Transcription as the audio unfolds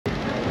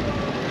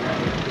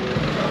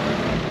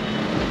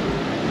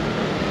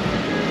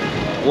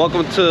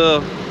Welcome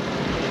to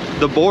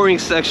the boring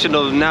section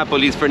of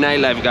Napoli's for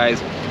nightlife,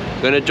 guys.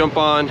 We're gonna jump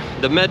on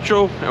the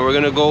metro and we're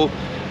gonna go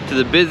to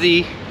the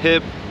busy,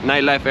 hip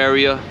nightlife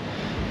area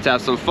to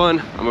have some fun.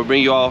 I'm gonna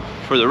bring you all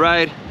for the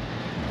ride.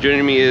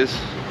 Joining me is...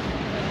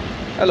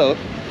 Hello.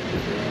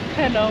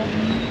 Hello.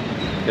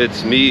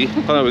 It's me.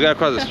 Hold on, we gotta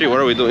cross the street. What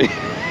are we doing?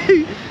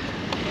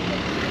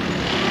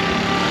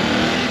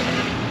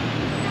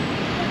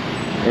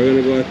 We're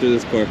gonna go after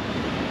this car.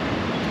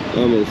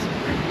 Almost.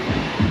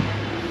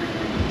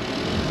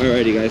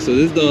 Alrighty guys, so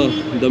this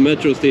is the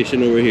metro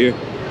station over here.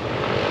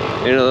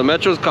 You know, the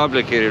metro's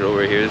complicated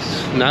over here.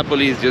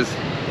 Napoli's just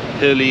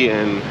hilly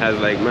and has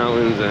like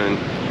mountains and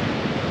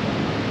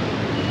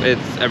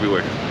it's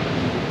everywhere.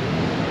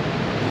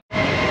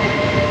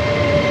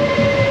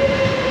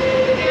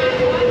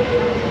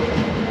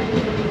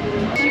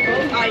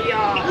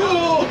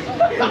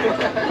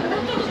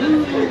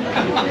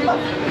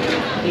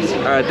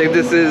 Alright, I think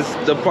this is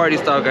the party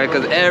style, guys,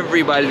 because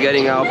everybody's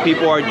getting out.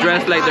 People are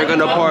dressed like they're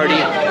gonna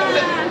party,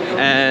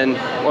 and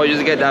well, you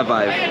just get that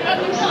vibe.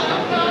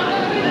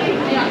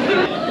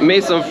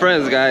 Made some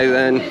friends, guys,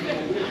 and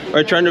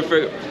we're trying to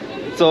figure.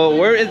 So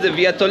where is the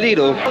Via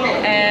Toledo?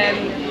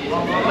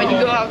 When you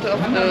go out of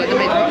the metro,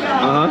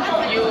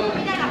 you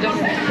just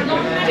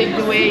take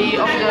the way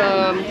of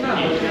the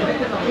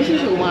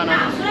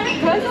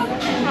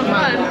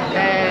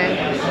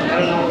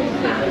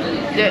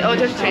the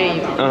other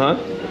train.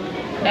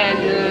 And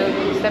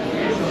step.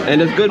 And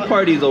there's good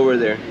parties over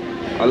there.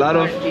 A lot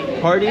of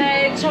parties.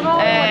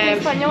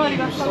 Quartieri spagnoli.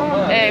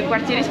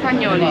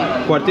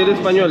 Quartieri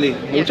spagnoli.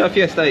 Mucha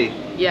fiesta ahí.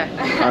 Yeah.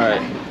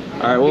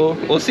 All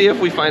right. We'll see if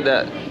we find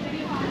that.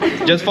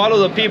 Just follow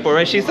the people,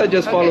 right? She said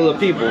just follow the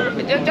people.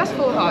 Just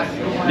follow us.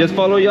 Just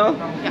follow y'all?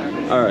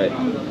 Yeah. All right.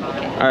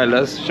 All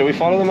right. Shall we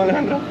follow them,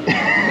 Alejandro?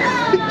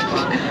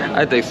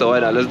 I think so. Why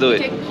not? Let's do it.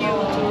 Take you to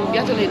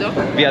Via Toledo.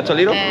 Via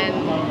Toledo?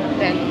 And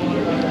then.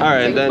 All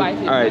right. And then.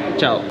 All right.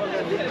 Ciao.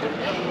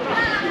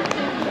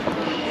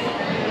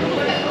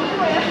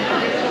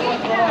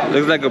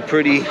 Looks like a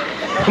pretty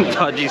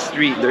dodgy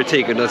street they're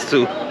taking us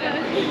to.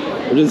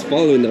 We're just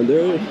following them.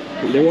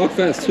 They walk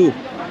fast too.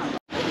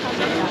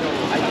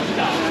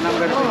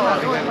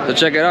 So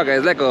check it out, guys.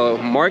 It's like a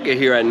market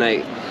here at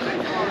night.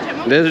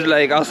 There's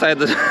like outside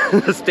the,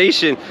 the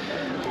station.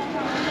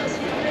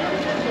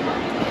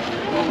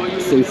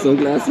 Some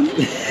sunglasses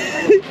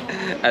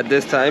at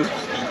this time.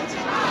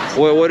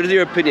 Well, what is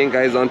your opinion,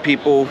 guys, on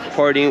people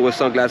partying with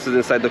sunglasses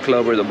inside the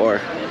club or the bar?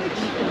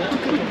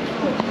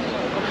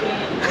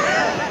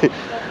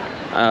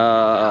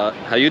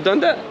 Have you done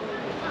that?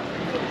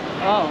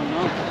 Oh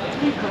no.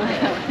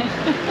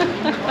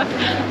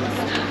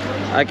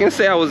 I can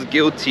say I was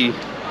guilty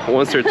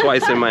once or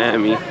twice in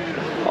Miami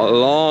a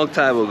long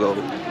time ago.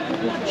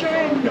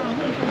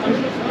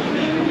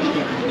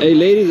 Hey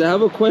ladies, I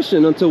have a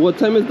question. Until what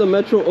time is the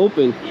metro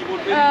open?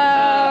 Open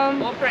at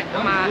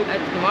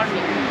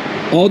morning.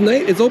 All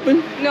night it's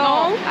open?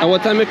 No. At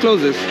what time it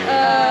closes?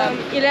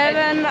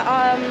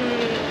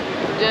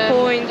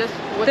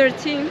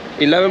 11.13.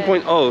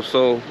 11.0.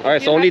 So all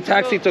right, so only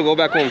taxi to go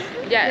back home.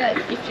 Yeah,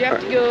 if you have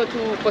to go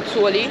to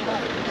Pozzuoli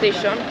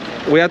station.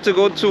 We have to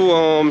go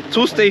to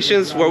 2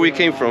 stations where we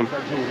came from.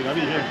 What's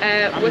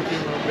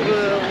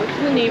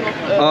the name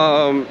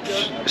of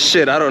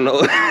shit, I don't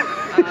know.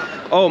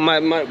 Oh,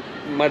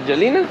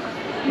 Margellina?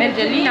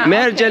 Mergellina.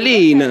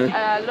 Mergellina.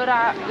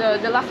 Allora,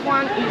 the last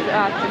one is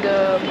at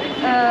the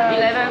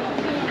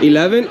 11.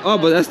 11? Oh,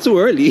 but that's too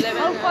early.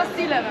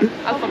 11.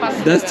 Alpha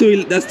past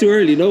That's too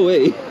early. No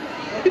way.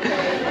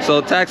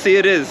 So taxi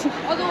it is.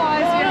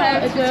 Otherwise, you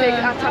have to take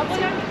a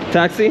taxi.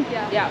 Taxi?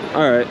 Yeah.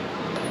 All right,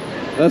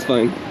 that's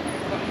fine.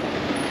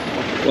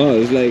 Wow,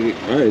 it's like,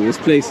 all right, this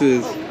place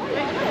is.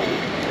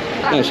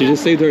 Oh, she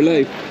just saved her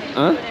life,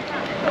 huh?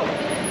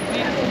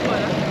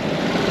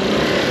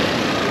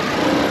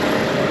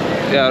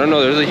 Yeah, I don't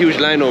know. There's a huge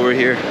line over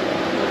here.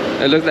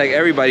 It looks like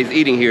everybody's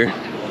eating here.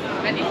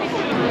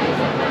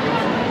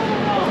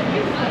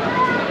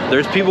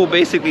 There's people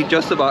basically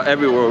just about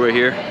everywhere over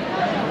here.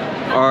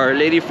 Our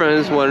lady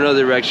friends went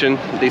another direction.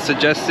 They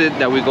suggested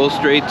that we go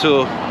straight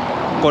to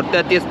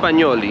Quartieri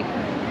Spagnoli,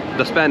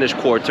 the Spanish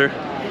Quarter,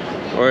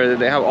 where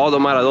they have all the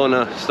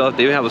Maradona stuff.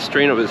 They even have a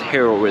strain of his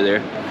hair over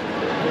there.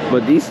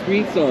 But these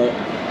streets are,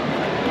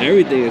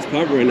 everything is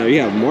popping right now.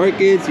 You have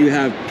markets, you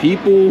have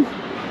people.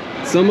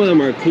 Some of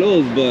them are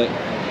closed, but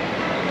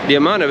the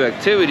amount of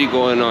activity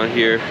going on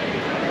here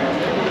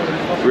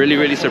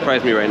really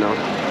surprised me right now.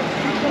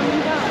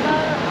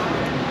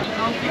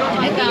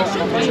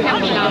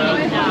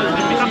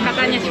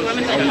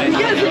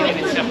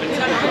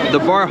 The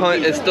bar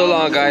hunt is still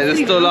on, guys.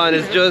 It's still on.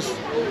 It's just,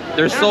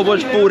 there's so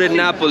much food in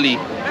Napoli.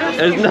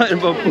 There's nothing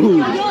but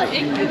food.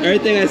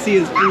 Everything I see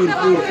is food.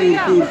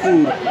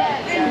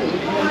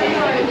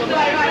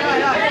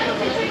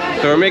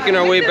 So we're making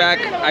our way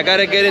back. I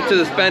gotta get into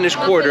the Spanish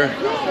Quarter.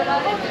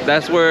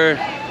 That's where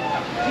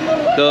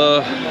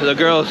the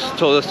girls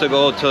told us to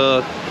go,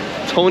 to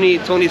Tony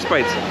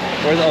Sprites.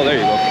 Where's, oh, there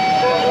you go.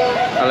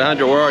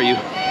 Alejandro, where are you?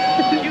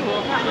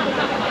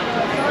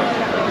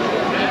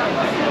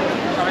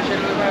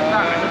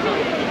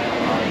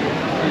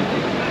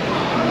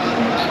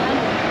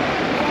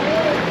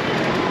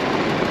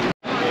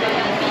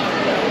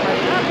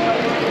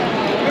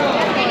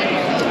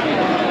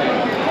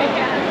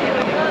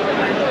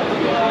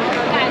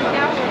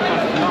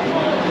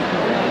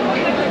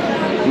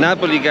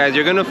 Napoli, guys,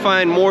 you're gonna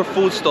find more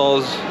food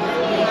stalls,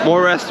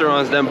 more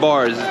restaurants than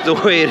bars. It's the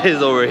way it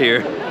is over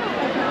here.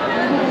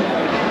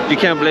 You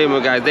can't blame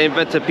them, guys. They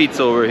invented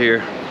pizza over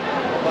here.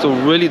 It's a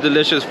really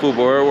delicious food,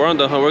 but we're on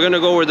the hunt. We're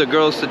gonna go where the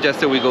girls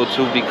suggested we go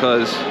to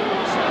because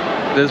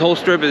this whole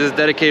strip is just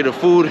dedicated to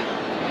food.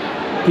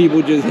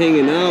 People just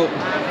hanging out,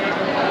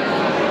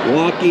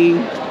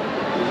 walking.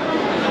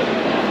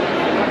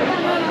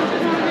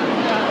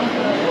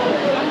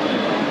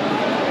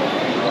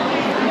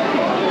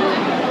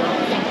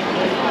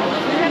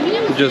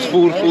 Just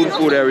food, food,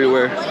 food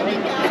everywhere.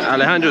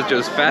 Alejandro's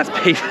just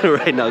fast-paced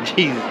right now,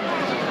 jeez.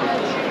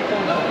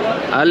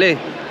 Ale,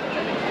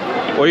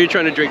 what are you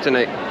trying to drink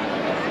tonight?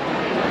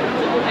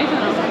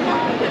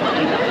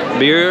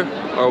 Beer,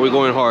 or are we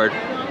going hard?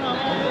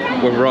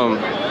 With rum?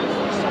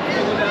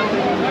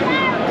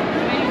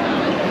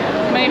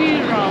 Maybe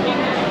rum.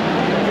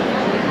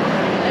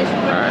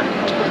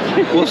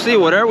 Alright. We'll see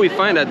whatever we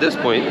find at this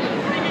point.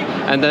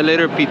 And then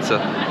later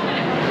pizza.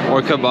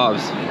 Or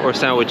kebabs. Or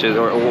sandwiches.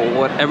 Or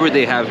whatever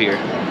they have here.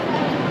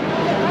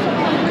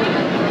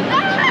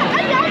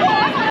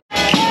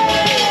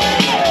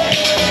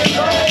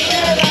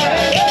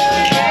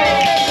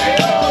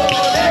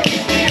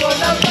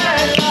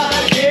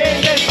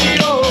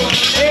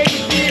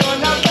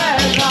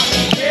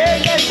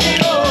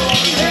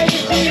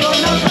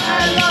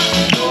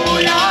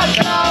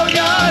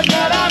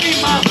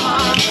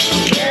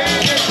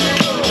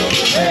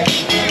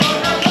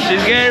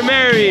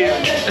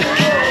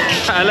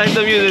 I like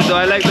the music though,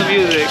 I like the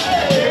music.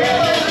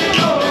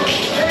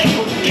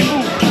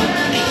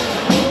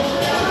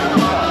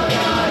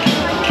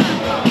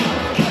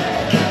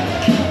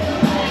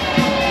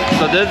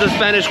 So this is the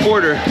Spanish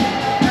Quarter.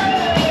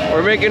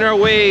 We're making our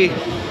way.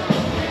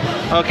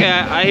 Okay,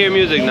 I hear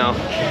music now.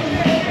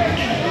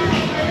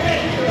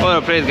 What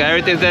a place, guys.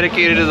 Everything's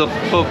dedicated to the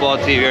football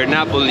team here,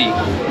 Napoli.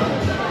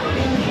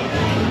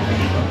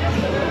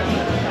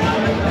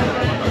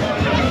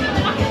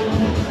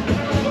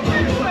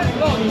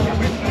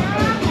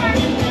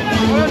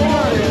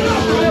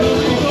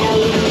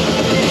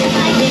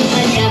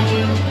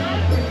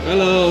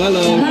 Hello,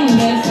 hello.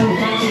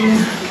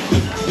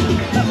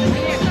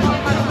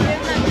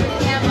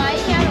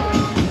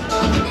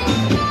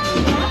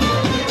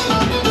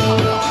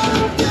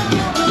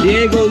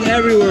 Diego's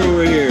everywhere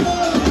over here.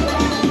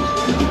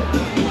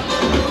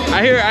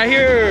 I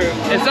hear,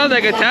 it sounds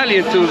like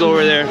Italian tunes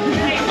over there.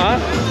 Huh?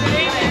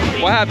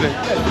 What happened?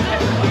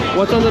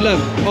 What's on the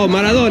left? Oh,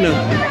 Maradona.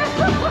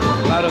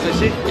 Claro que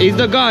sí. He's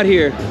the god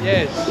here.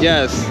 Yes.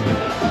 Yes.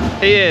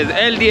 He is.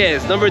 El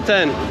 10, number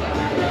 10.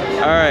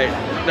 Alright.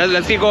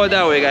 Let's keep going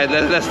that way, guys.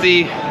 Let's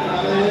see.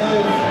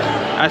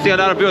 I see a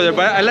lot of people there,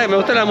 but me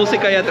gusta la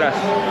música ahí atrás.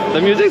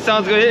 The music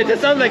sounds good. It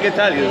just sounds like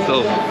Italian,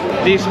 so.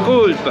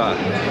 Disculpa.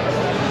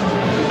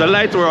 The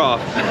lights were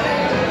off.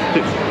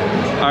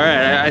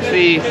 Alright, I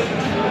see.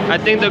 I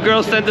think the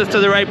girl sent us to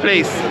the right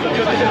place.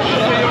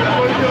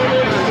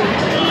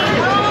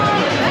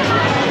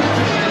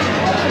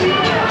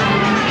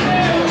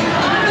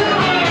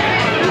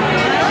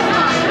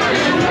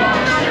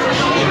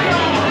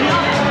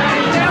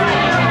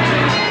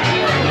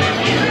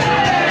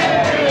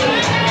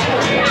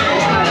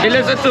 He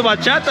listens to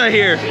bachata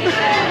here.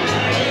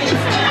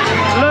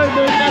 Look,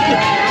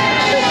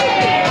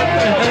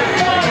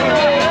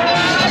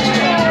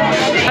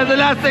 that's the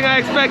last thing I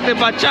expected.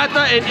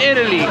 Bachata in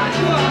Italy.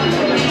 Hey!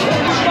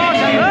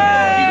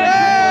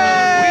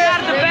 We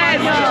are the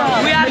best.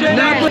 We are the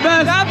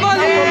best.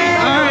 Napoli.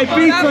 All right,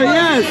 pizza,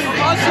 yes.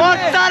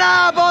 Forza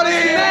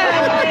Napoli.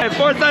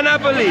 Forza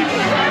Napoli.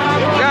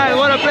 Guys,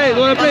 what a place!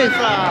 What a place!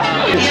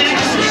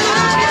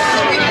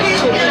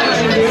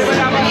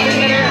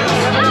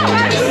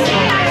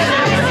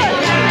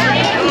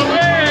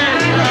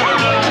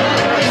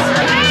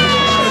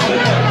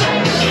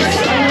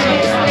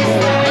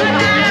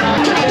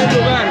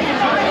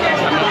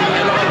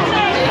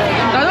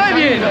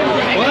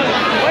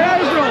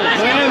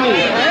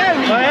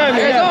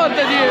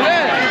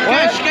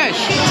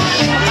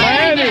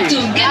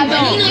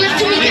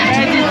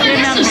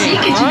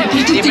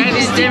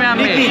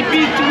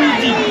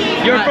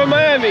 You're from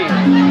Miami?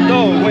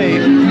 No way.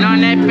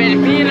 Non è per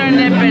vino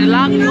né per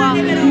l'acqua.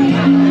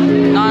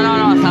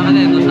 No, sta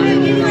vedendo.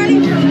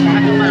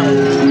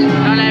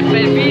 Non è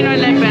per vino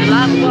né per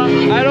l'acqua.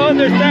 I don't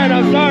understand,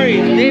 I'm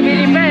sorry.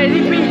 Devi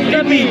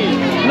ripeti.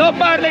 No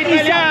parla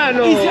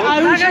italiano.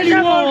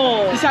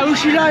 It's a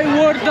usually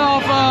word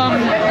of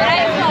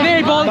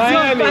Naples.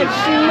 Miami.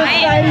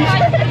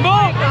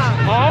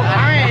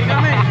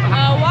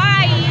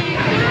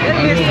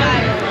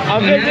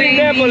 I'm visiting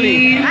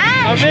Napoli.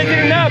 I'm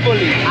visiting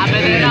Napoli.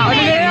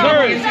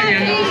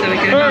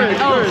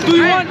 First. Do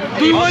you want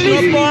to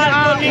listen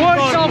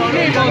words of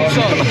Naples?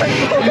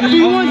 Do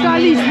you want to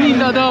listen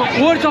the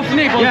words of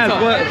Naples? Yes,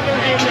 what?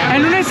 E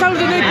non è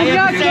saluto del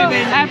cucchiaio,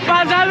 è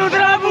pasato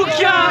della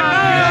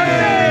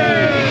cucchiaia!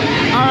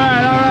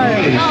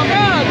 Alright.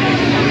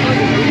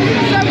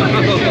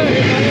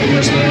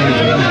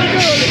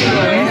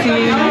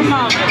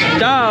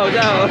 Ciao.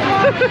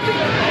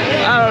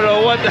 I don't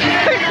know what the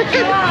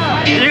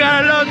heck. You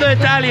gotta love the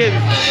Italians.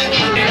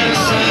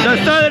 The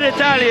southern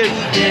Italians.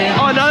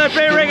 Oh, now they're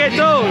playing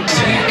reggaeton.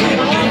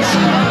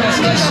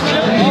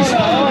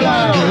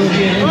 Hola.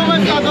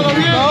 Todo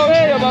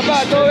bello,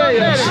 papá, todo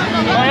bello.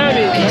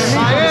 Miami,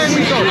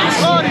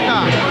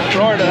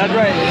 Florida, that's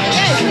right.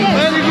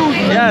 Very good.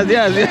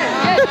 Yes.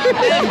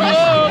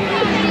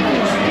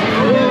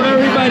 Oh,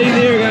 everybody's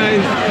here,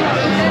 guys.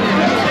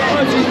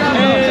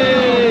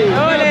 Hey.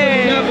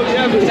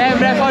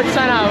 Sempre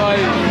forza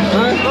Napoli.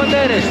 Dónde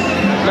eres?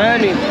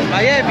 Miami.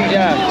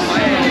 Yeah.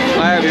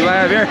 Miami.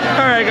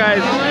 Alright,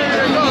 guys.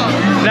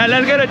 Now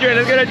let's get a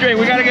drink.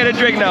 We gotta get a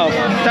drink now.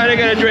 Time to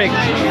get a drink.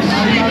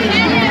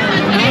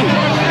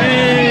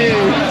 Hey.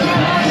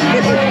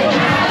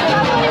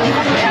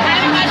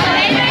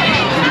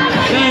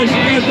 Guys,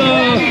 you got the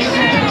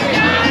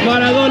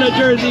Maradona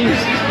jerseys.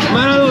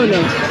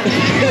 Maradona.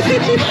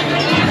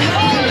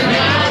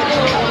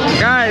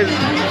 Guys,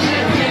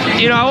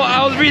 you know,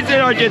 I was visiting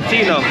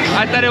Argentina.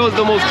 I thought it was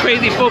the most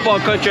crazy football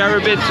country I've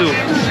ever been to.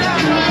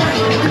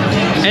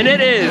 And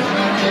it is.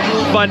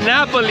 But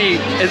Napoli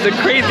is the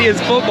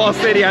craziest football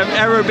city I've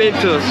ever been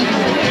to.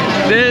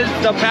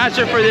 The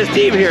passion for this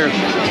team here.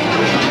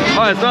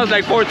 Oh, it smells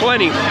like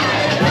 420.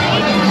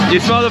 You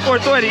smell the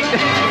 420?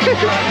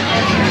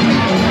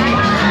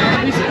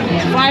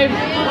 Five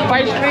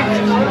drinks.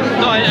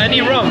 No, I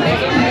need rum.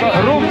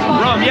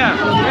 Rum, yeah.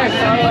 Yes,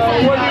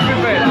 what do you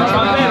prefer?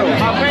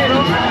 Pampero.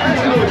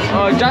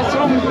 Just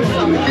rum.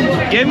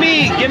 Give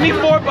me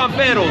 4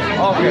 pamperos.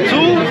 Okay.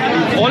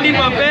 2 only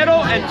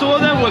pampero and 2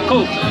 of them with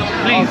Coke,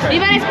 please. Okay.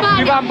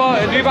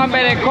 Due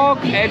pampere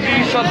Coke e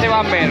 2 shot di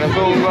pampero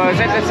su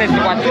 7, 7,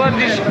 14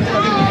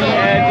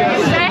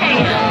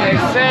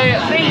 6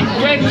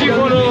 20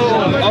 for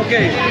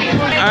Okay.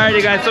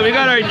 Alrighty, guys, so we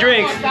got our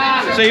drinks.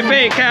 So you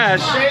pay in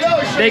cash.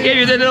 They gave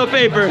you the little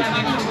paper.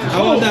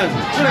 I want that.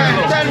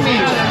 Tell me.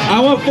 I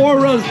want 4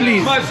 rums,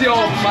 please. Tell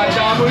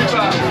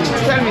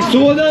me.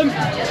 2 of them,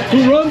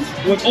 2 rums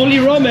with only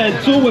rum and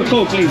 2 with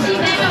Coke, please.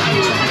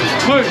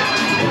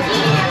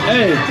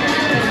 Hey.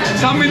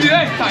 Siamo in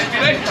diretta.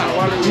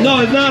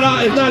 No, it's not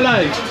live.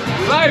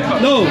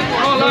 Live? No.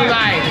 No,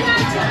 live.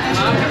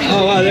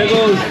 Oh wow, there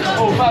goes.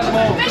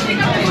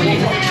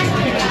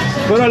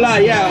 Put a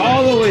lot, yeah,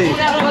 all the way.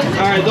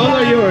 Alright, those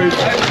are yours.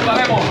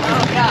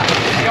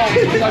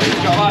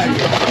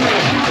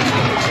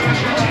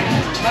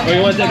 Or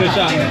you want to take a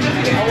shot?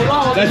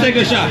 Let's take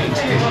a shot.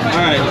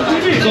 Alright.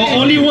 So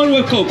only one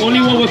with Coke.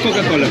 Only one with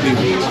Coca-Cola,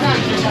 please.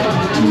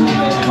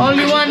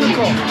 Only one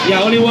Coke.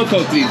 Yeah, only one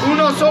Coke, please.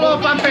 Uno solo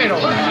pampero.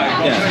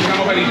 Yeah.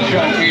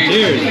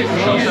 Cheers.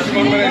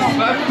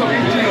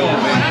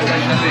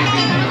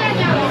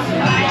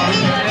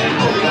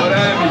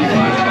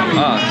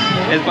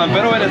 ¿Es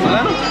pampero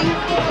venezolano?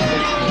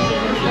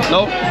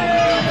 Nope.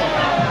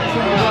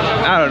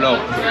 I don't know.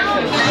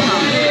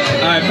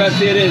 Alright,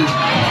 Pepsi it is.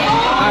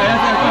 Alright,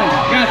 that's fine.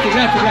 Grazie.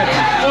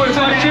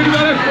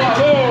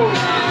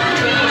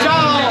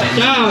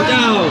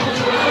 Ciao.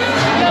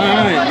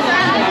 Alright.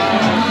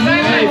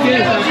 Hey,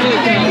 fiesta.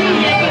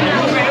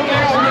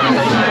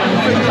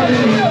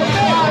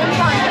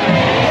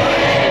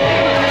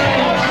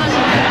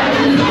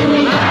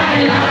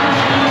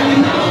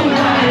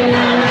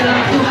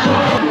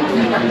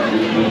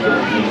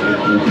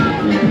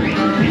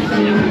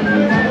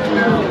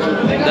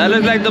 That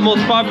looks like the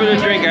most popular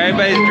drink.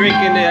 Everybody's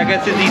drinking it. I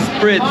guess it's these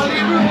spritz.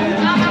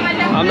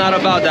 I'm not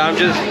about that. I'm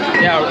just,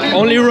 yeah,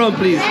 only rum,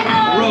 please.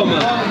 Roma.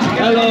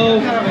 Hello.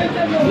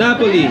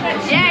 Napoli.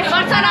 Yeah,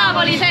 forza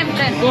Napoli,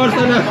 sempre.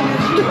 Forza Napoli.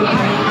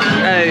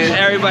 Hey,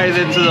 everybody's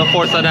into the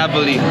Forza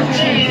Napoli.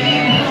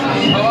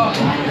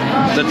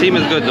 The team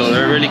is good though.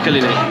 They're really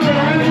killing it. All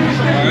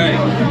right.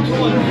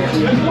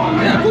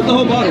 Yeah, put the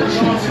whole bottle.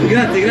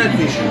 Grazie.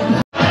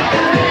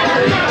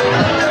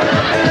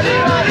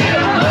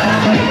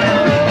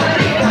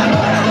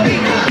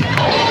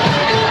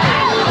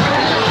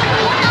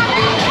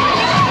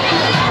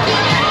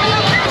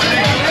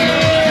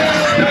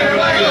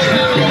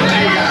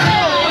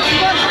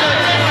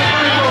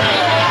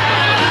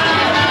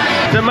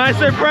 To my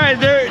surprise,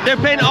 they're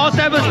playing all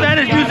type of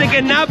Spanish music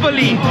in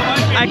Napoli.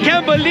 I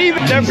can't believe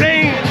it. They're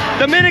playing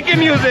Dominican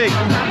music.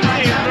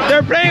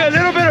 They're playing a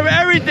little bit of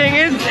everything.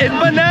 It's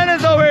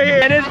bananas over here,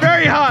 and it's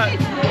very hot.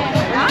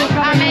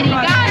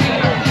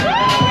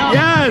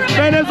 Yes,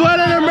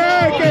 Venezuelan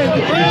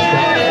Americans.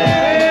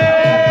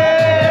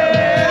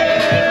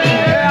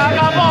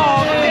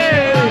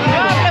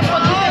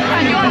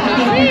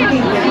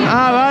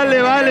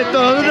 Vale,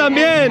 todos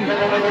también.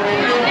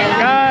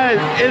 Guys,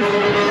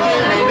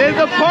 there's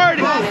a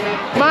party.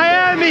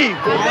 Miami,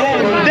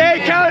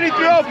 Dade County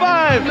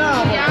 305.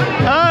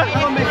 Huh?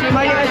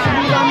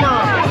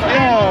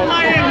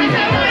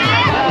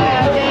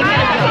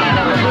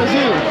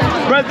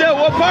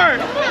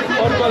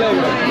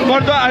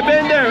 I've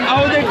been there.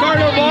 I was in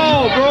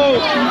Carnival, bro.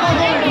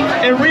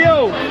 In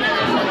Rio.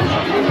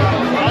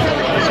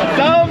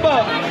 Samba.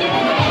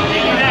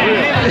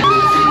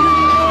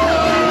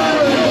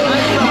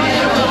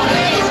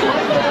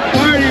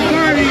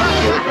 Party.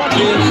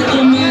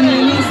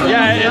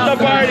 Yeah, it's a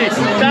party.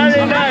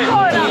 Saturday night.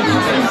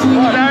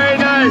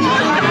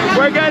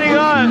 We're getting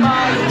on.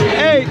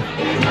 Hey.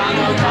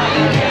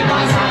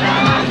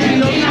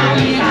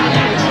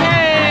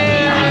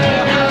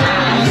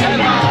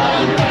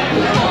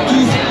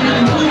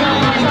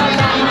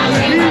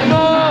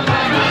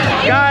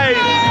 Guys,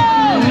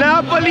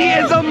 Napoli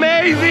is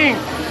amazing.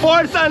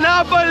 Forza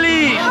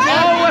Napoli.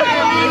 Always.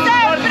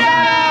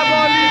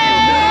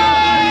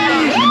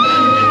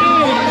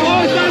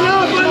 Forza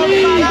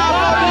Napoli.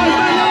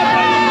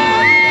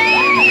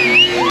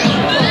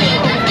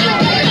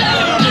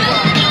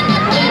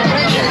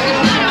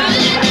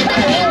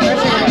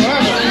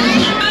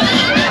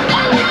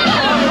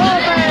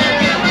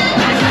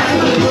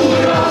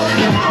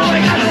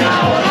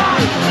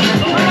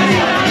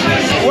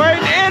 We're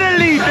in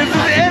Italy. This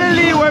is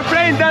Italy. We're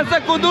playing Danza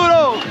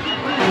Kuduro.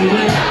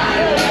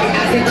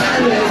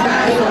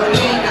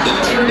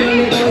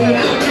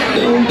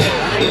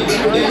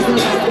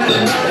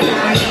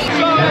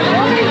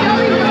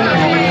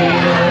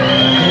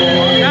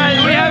 Guys,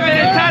 we have an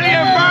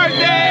Italian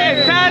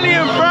birthday!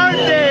 Italian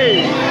birthday!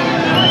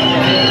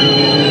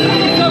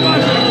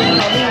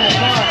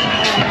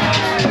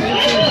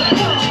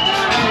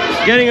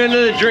 Getting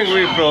another drink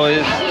refill.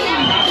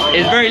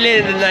 It's very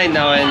late in the night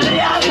now and it's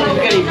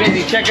getting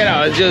busy. Check it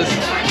out. It's just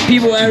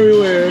people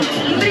everywhere.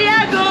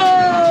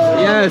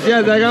 Yes,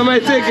 I got my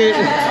ticket.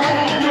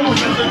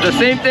 The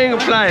same thing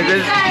applies.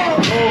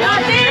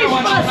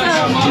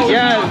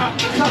 Yes.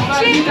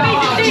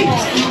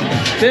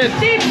 Tip.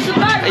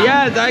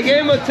 Yes, I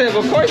gave him a tip.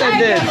 Of course I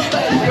did.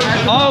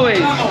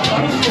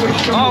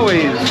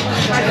 Always.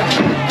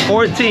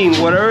 14,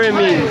 whatever it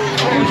means.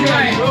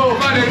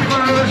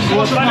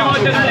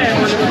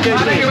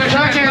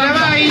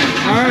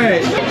 All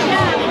right.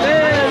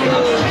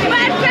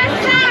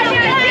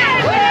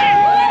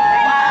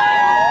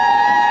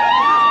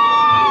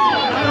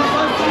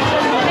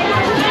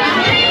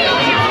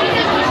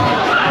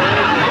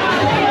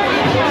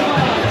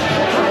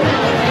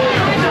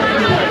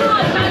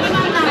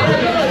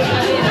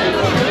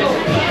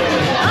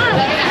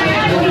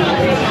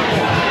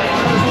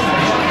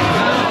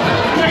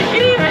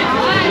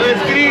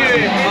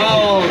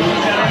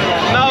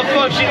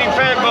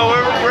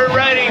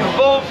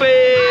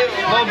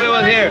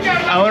 Here,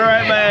 I want to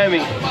write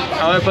Miami.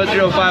 I want to put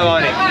 305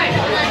 on it.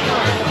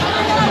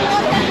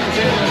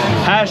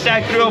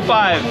 Hashtag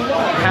 305.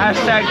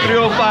 Hashtag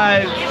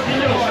 305.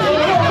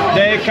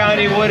 Dade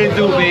County, what it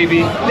do,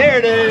 baby? There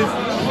it is.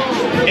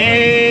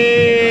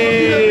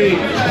 Hey.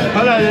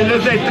 Hold on, it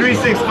looks like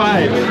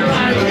 365.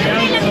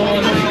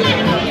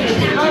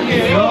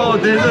 No,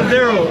 there's a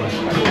 0.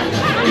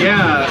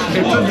 Yeah,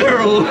 it's a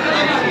 0.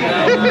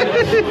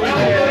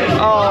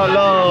 Oh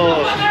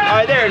no.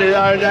 Alright, there it is.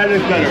 Alright, that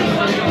is better.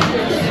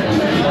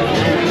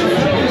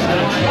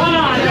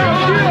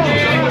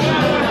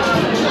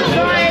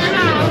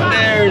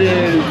 There it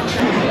is.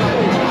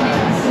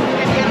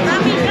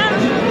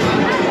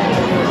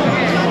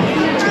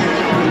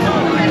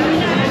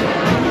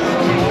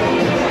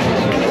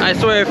 I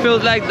swear it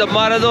feels like the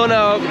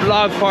Maradona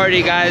vlog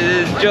party, guys.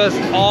 It's just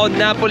all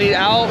Napoli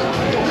out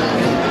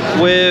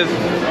with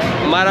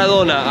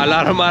Maradona. A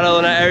lot of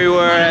Maradona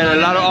everywhere and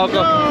a lot of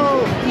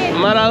alcohol.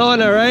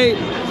 Maradona, right?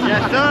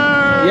 Yes,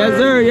 sir. Yes,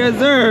 sir. Yes,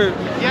 sir.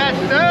 Yes,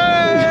 sir.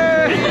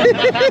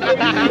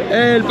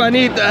 El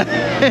panita.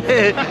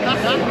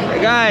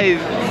 Guys,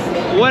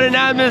 what an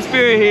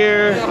atmosphere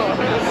here.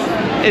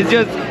 It's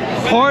just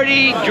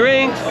party,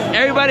 drinks,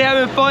 everybody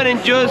having fun,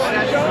 and just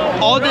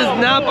all this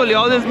Napoli,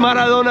 all this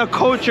Maradona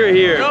culture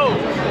here.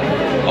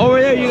 Over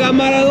there, you got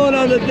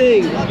Maradona on the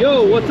thing.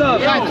 Yo, what's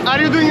up? Guys, are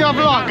you doing a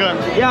vlog?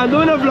 Yeah, I'm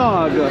doing a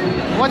vlog.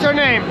 What's your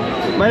name?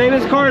 My name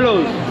is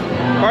Carlos.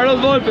 Carlos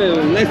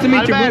Volpe. Nice to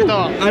meet you,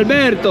 bro.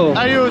 Alberto.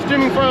 Are you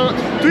streaming from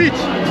Twitch?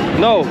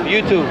 No,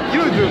 YouTube.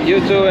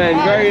 YouTube and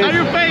very... Are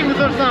you famous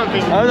or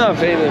something? I'm not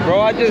famous,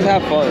 bro. I just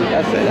have fun.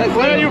 That's it.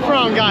 Where are you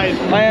from, guys?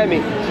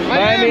 Miami.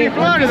 Miami,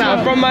 Florida.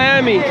 I'm from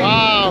Miami.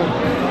 Wow.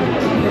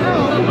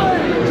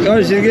 Oh,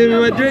 she's giving me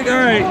my drink?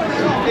 Alright.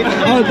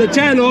 Oh, the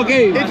channel,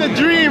 okay. It's a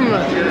dream,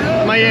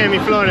 Miami,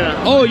 Florida.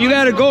 Oh, you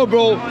gotta go,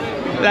 bro.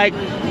 Like,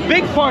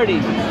 big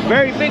parties.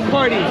 Very big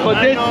parties.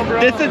 But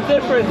this is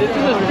different. This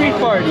is a street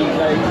party.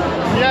 Like,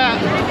 yeah,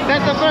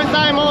 that's the first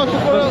time also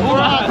for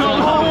us.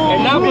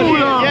 in Napoli.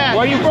 Yeah.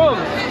 Where are you from?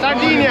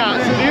 Sardinia,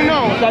 do you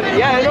know?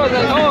 Yeah, I know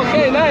that. Oh,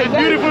 okay, nice. It's a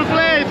beautiful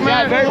place, man.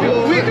 Yeah, very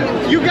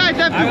beautiful. You guys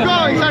have to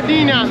go in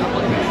Sardinia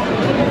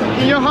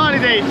in your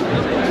holidays.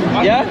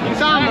 Yeah? In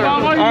summer.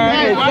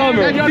 Alright, in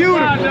summer. That's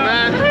beautiful,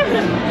 man.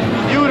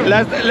 Beautiful.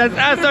 Let's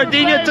add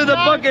Sardinia to the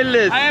bucket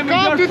list.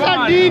 Come to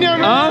Sardinia,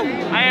 man. Huh?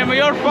 I am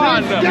your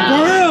fan. For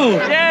real?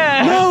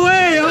 Yeah. No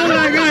way! Oh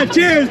my god!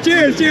 Cheers!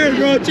 Cheers! Cheers,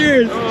 bro!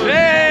 Cheers!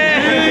 Hey.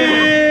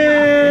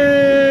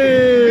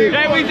 Hey.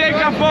 Can we take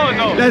a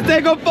photo? Let's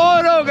take a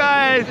photo, guys!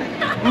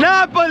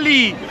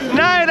 Napoli!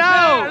 Night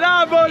out!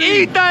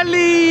 Napoli!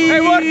 Italy!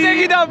 E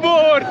morteghi da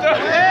bordo!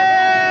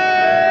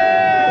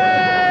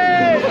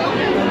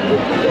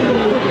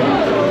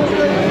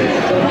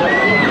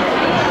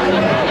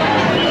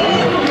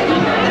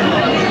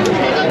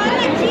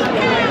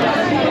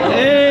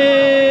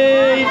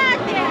 Hey!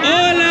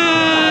 Hola!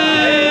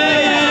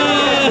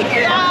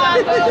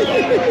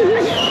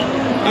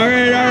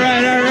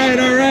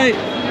 Alright.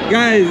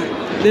 Guys,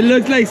 it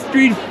looks like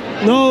street.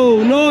 No,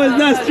 it's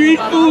not street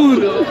food.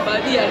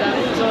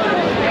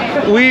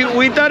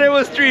 We thought it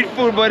was street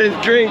food, but it's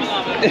drinks.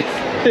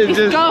 It's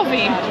just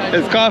coffee.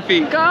 It's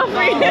coffee.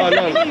 Coffee. Oh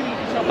no.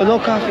 Oh, no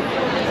coffee.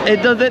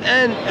 It doesn't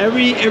end.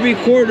 Every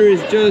quarter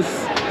is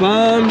just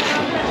bomb.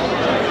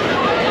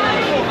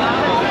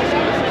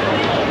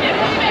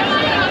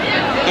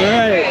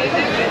 Alright.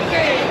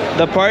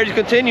 The party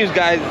continues,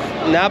 guys.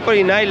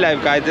 Napoli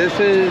nightlife, guys. This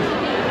is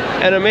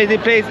an amazing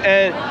place,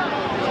 and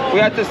we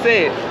have to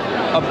say it.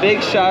 A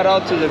big shout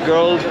out to the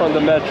girls from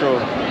the metro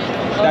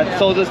that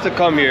told us to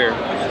come here,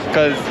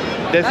 because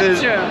this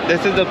is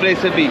the place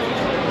to be.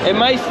 It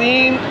might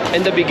seem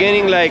in the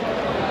beginning like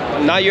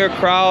not your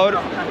crowd.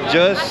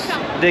 Just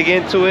dig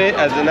into it.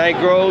 As the night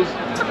grows,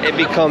 it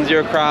becomes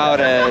your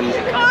crowd, and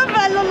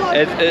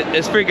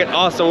it's freaking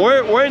awesome.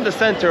 We're in the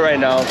center right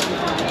now.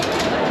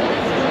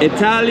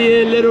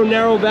 Italian, little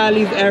narrow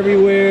valleys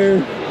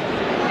everywhere.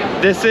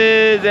 This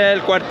is El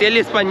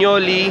Quartiere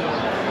Spagnoli,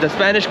 the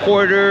Spanish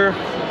Quarter.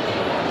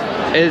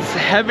 Is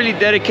heavily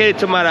dedicated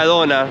to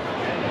Maradona,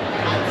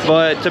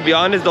 but to be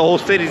honest, the whole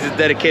city is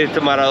dedicated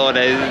to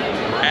Maradona.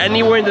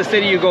 Anywhere in the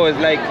city you go is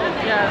like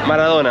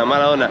Maradona.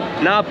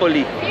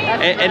 Napoli,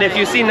 and if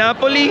you see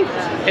Napoli,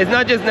 it's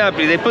not just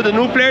Napoli. They put the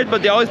new players,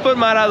 but they always put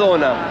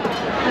Maradona.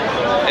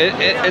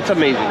 It's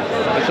amazing.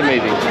 It's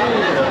amazing.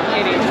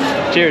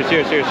 Cheers.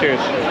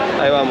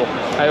 Ahí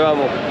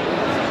vamos.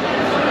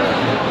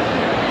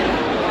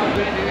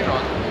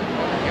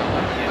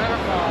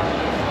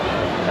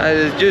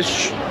 It's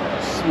just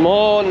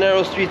small,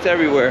 narrow streets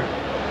everywhere.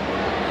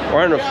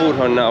 We're on a food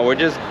hunt now. We're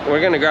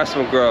gonna grab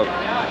some grub.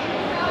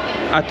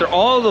 After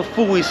all the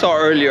food we saw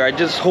earlier, I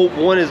just hope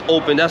one is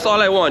open. That's all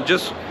I want.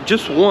 Just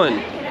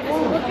one.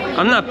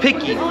 I'm not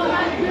picky.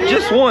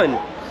 Just one.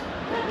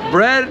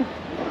 Bread,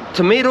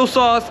 tomato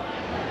sauce,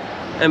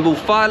 and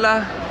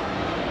bufala,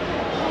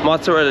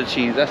 mozzarella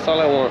cheese. That's all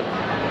I want.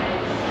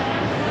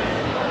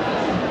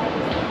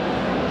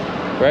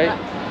 Right?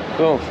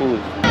 Go on food.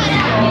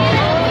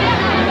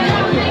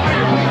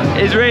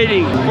 It's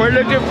raining. We're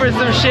looking for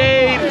some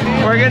shade.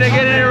 We're gonna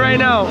get in it right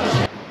now.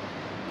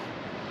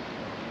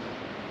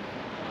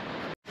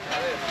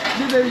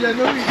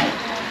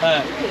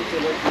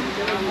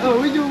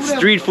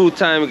 Street food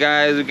time,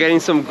 guys. We're getting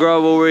some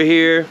grub over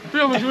here.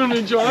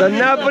 The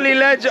Napoli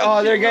legend.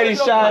 Oh, they're getting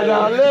shy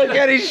now. They're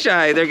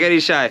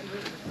getting shy.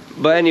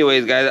 But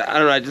anyways, guys, I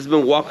don't know. I've just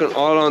been walking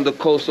all on the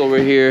coast over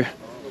here.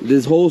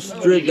 This whole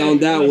strip down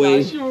that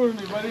way,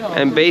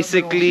 and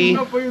basically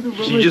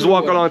you just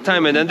walk a long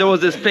time, and then there was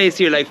this place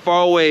here like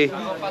far away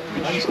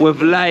with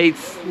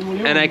lights,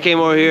 and I came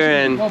over here,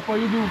 and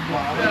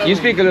you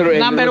speak a little English.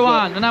 Number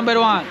one,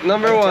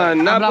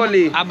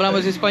 Napoli.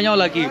 Hablamos español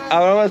aquí.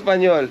 Hablamos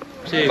español.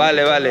 Sí.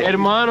 Vale.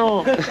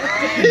 Hermano.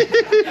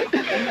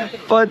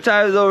 Fun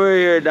times over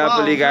here in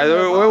Napoli, guys.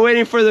 We're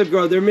waiting for the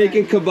girl. They're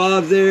making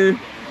kebabs there.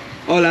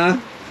 Hola.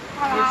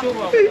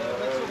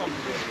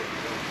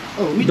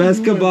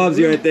 Best kebabs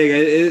here, I think.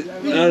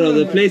 I don't know,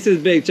 the place is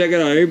big. Check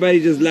it out. Everybody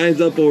just lines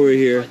up over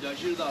here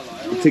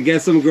to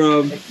get some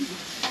grub.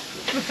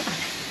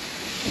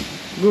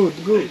 Good.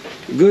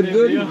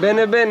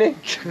 Bene.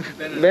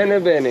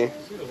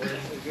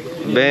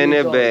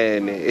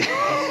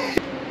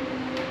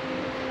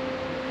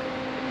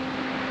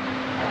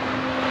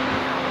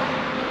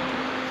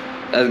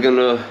 That's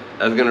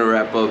gonna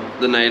wrap up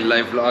the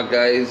nightlife vlog,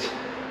 guys.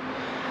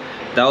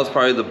 That was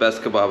probably the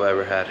best kebab I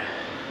ever had.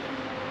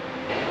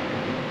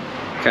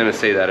 Kind of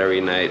say that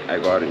every night I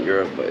go out in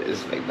Europe, but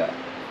it's like that.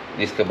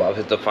 These kebabs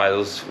hit the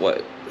files.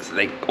 What? It's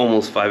like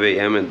almost 5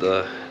 a.m. and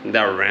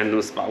that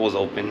random spot was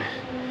open.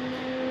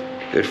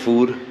 Good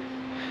food.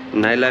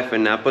 Nightlife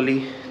in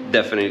Napoli,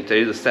 definitely.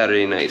 Today's a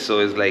Saturday night, so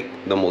it's like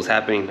the most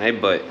happening night,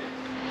 but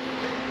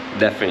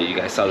definitely you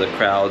guys saw the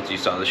crowds, you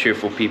saw the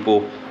cheerful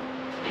people.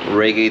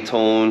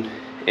 Reggaeton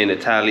in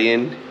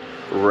Italian,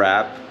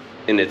 rap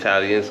in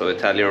Italian, so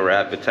Italian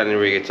rap, Italian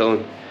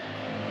reggaeton.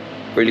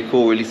 Really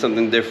cool, really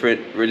something different,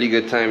 really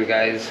good time,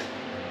 guys.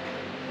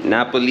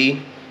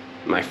 Napoli,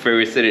 my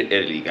favorite city in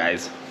Italy,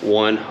 guys.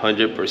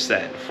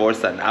 100%.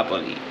 Forza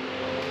Napoli.